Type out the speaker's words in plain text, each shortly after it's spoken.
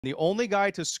The only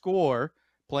guy to score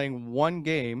playing one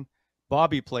game,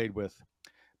 Bobby played with.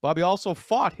 Bobby also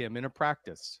fought him in a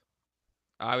practice.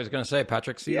 I was going to say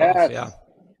Patrick Sieloff. Yes.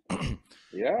 Yeah.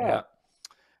 Yeah.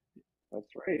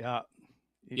 That's right. Yeah.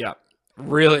 Yeah.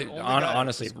 Really, Only guy to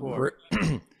honestly, score.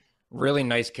 really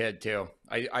nice kid too.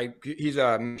 He's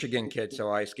a Michigan kid,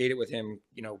 so I skated with him,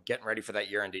 getting ready for that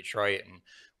year in Detroit, and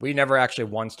we never actually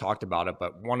once talked about it.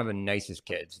 But one of the nicest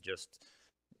kids, just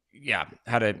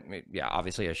had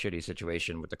obviously a shitty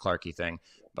situation with the Clarke thing,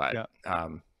 but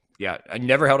I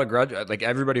never held a grudge. Like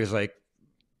everybody was like,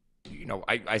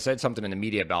 I said something in the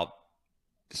media about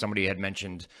somebody had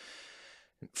mentioned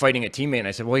fighting a teammate, and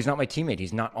I said, well, he's not my teammate.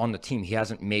 He's not on the team. He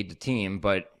hasn't made the team,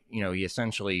 but he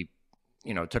essentially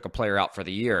took a player out for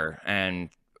the year, and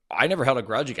I never held a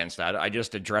grudge against that. I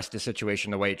just addressed the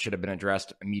situation the way it should have been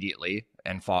addressed immediately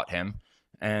and fought him.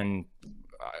 And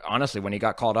honestly, when he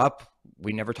got called up,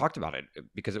 we never talked about it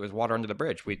because it was water under the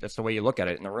bridge. That's the way you look at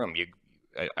it in the room.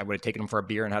 I would have taken him for a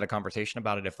beer and had a conversation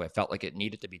about it if I felt like it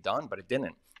needed to be done, but it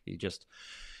didn't.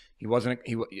 He wasn't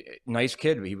nice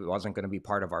kid. He wasn't going to be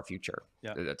part of our future.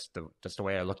 Yeah. That's the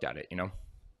way I looked at it,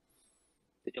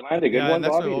 Did you land a good one,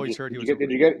 that's Bobby? What I always heard.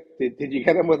 Did you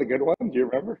get him with a good one? Do you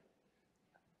remember?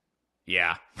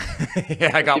 Yeah.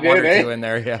 I got one or two in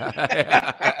there.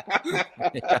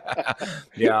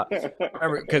 Yeah.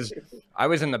 Remember, because I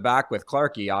was in the back with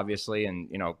Clarke, obviously, and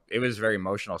it was very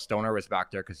emotional. Stoner was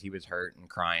back there because he was hurt and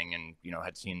crying, and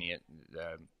had seen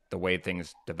the way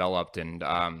things developed, and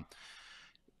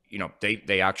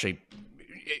they actually,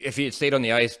 if he had stayed on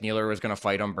the ice, Nealer was going to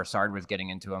fight him. Brassard was getting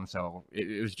into him, so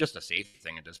it was just a safety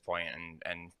thing at this point,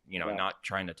 and not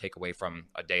trying to take away from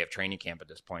a day of training camp at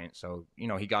this point. So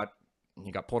he got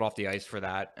pulled off the ice for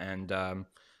that, and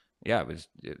that was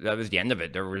the end of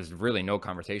it. There was really no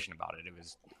conversation about it. It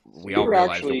was we all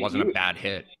realized it wasn't a bad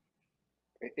hit.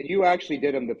 You actually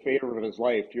did him the favor of his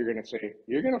life. You're going to say,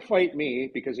 you're going to fight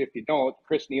me because if you don't,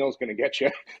 Chris Neal's going to get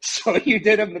you. So you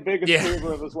did him the biggest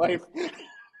favor of his life.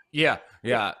 Yeah.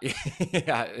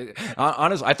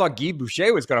 Honestly, I thought Guy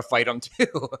Boucher was going to fight him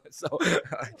too. So,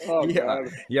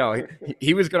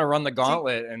 he was going to run the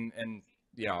gauntlet, and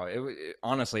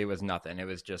honestly, it was nothing. It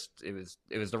was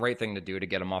the right thing to do to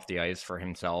get him off the ice for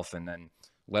himself, and then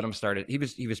let him start it.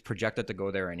 He was projected to go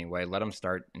there anyway. Let him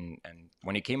start, and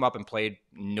when he came up and played,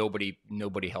 nobody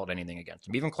held anything against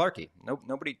him. Even Clarke,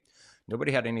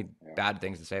 nobody had any bad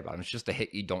things to say about him. It's just a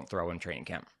hit you don't throw in training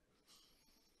camp.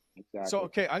 Exactly. So,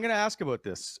 okay, I'm going to ask about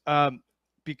this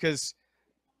because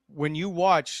when you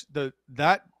watch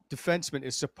that defenseman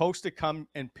is supposed to come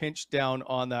and pinch down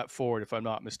on that forward, if I'm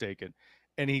not mistaken,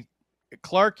 and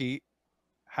Clarke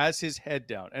has his head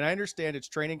down, and I understand it's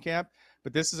training camp,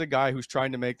 but this is a guy who's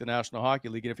trying to make the National Hockey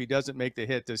League, and if he doesn't make the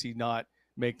hit, does he not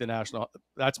make the national?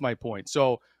 That's my point.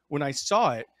 So when I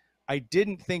saw it, I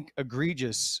didn't think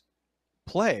egregious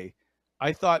play.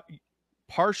 I thought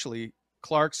partially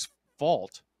Clarke's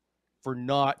fault for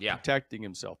not protecting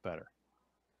himself better.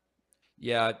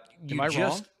 Yeah. Am I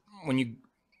wrong?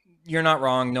 You're not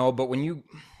wrong, no, but when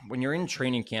you're in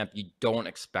training camp, you don't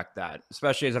expect that,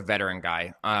 especially as a veteran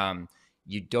guy.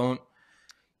 You don't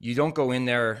go in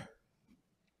there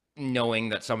knowing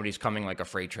that somebody's coming like a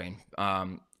freight train.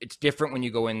 It's different when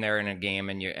you go in there in a game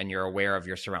and you're aware of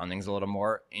your surroundings a little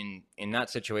more. In that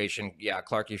situation,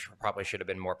 Clarke probably should have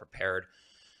been more prepared.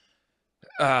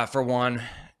 For one,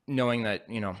 knowing that,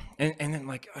 and then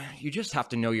like you just have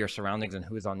to know your surroundings and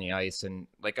who's on the ice. And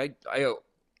like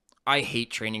I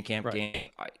hate training camp games.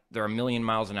 They're a million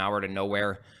miles an hour to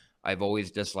nowhere. I've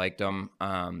always disliked them.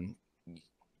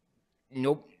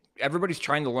 Everybody's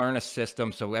trying to learn a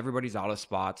system, so everybody's out of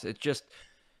spots. It's just,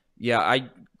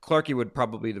 Clarke would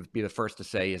probably be the first to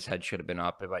say his head should have been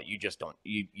up, but you just don't.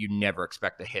 You never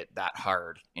expect to hit that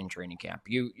hard in training camp.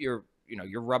 You're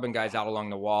rubbing guys out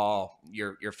along the wall.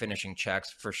 You're finishing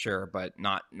checks for sure, but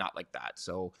not like that.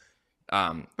 So,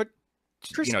 but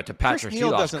Chris, to Patrick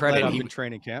Sieloff's credit, he in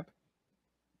training camp.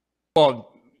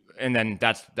 Well, and then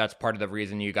that's part of the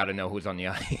reason you got to know who's on the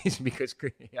ice because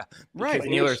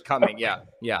Nealer's coming. Yeah.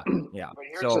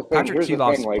 So Patrick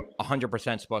Sieloff's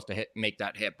 100% supposed to make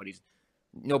that hit, but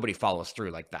nobody follows through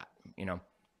like that.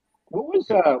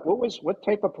 What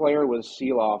type of player was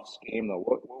Sieloff's game though?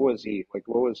 What was he like?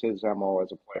 What was his MO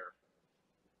as a player?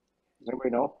 Does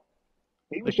anybody know?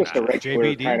 He was just a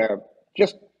regular kind of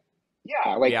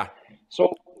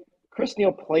So Chris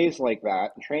Neal plays like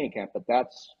that in training camp, but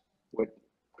that's what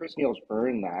Chris Neal's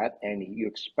earned that, and you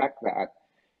expect that.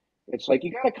 It's like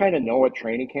you got to kind of know at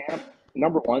training camp.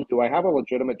 Number one, do I have a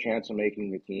legitimate chance of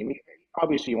making the team?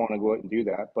 Obviously, you want to go out and do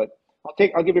that, but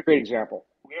I'll give you a great example.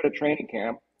 We had a training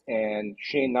camp, and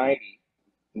Shane Knighty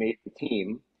made the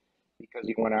team, because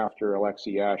he went after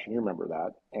Alexei Yash, and you remember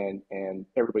that, and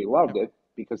everybody loved it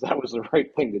because that was the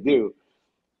right thing to do.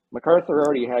 MacArthur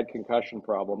already had concussion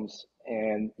problems,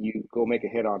 and you go make a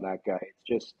hit on that guy. It's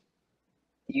just,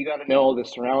 you got to know the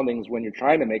surroundings when you're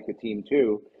trying to make the team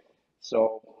too.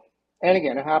 So, and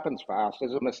again, it happens fast.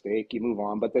 It's a mistake, you move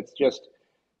on, but that's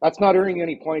not earning you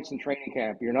any points in training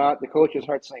camp. You're not, the coaches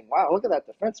aren't saying, wow, look at that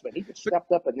defenseman. He just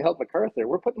stepped up and helped MacArthur.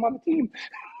 We're putting him on the team.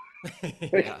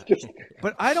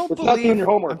 But I don't believe,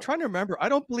 I'm trying to remember, I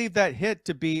don't believe that hit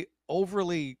to be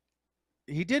overly,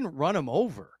 he didn't run him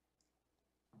over.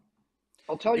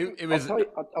 I'll tell you I'll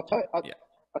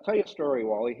tell you a story,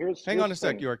 Wally. Hang on a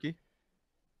sec, Yorkie.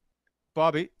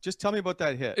 Bobby, just tell me about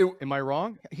that hit. Am I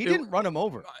wrong? He didn't run him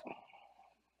over.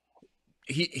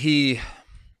 He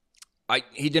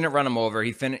didn't run him over.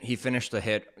 He finished the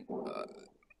hit.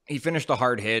 He finished a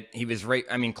hard hit. He was right.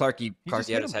 I mean, Clarke had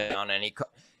his head on, and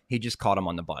he just caught him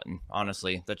on the button.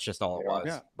 Honestly, that's just all it was.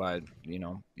 Yeah. But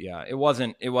it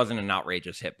wasn't an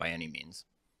outrageous hit by any means.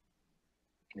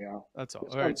 Yeah, that's all.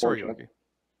 All right, sorry, Yorkie.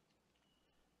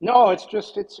 No, it's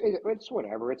just it's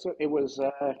whatever. It's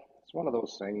one of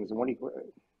those things, and when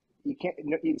you can't,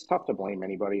 it's tough to blame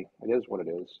anybody. It is what it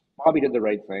is. Bobby did the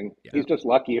right thing. Yeah. He's just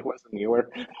lucky it wasn't Mueller.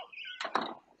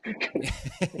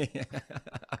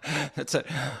 That's it.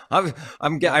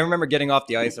 I remember getting off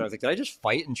the ice and I was like, did I just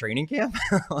fight in training camp?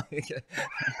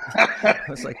 I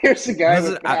was like, here's the guy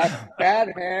with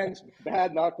bad hands,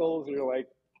 bad knuckles. And you're like,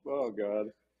 oh God.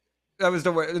 That was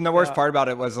the worst part about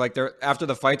it was like after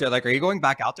the fight, they're like, are you going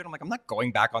back out there? And I'm like, I'm not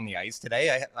going back on the ice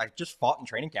today. I just fought in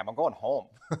training camp. I'm going home.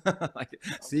 Like,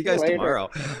 see you guys tomorrow.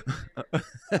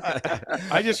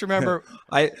 I just remember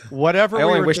whatever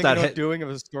we were thinking about doing of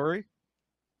a story,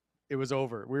 it was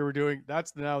over. We were doing,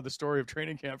 that's now the story of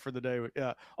training camp for the day.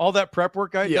 Yeah. All that prep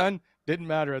work I'd done didn't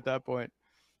matter at that point.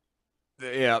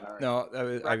 Yeah, no,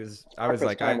 I was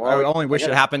like, I only wish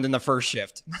it happened in the first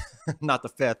shift, not the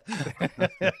fifth.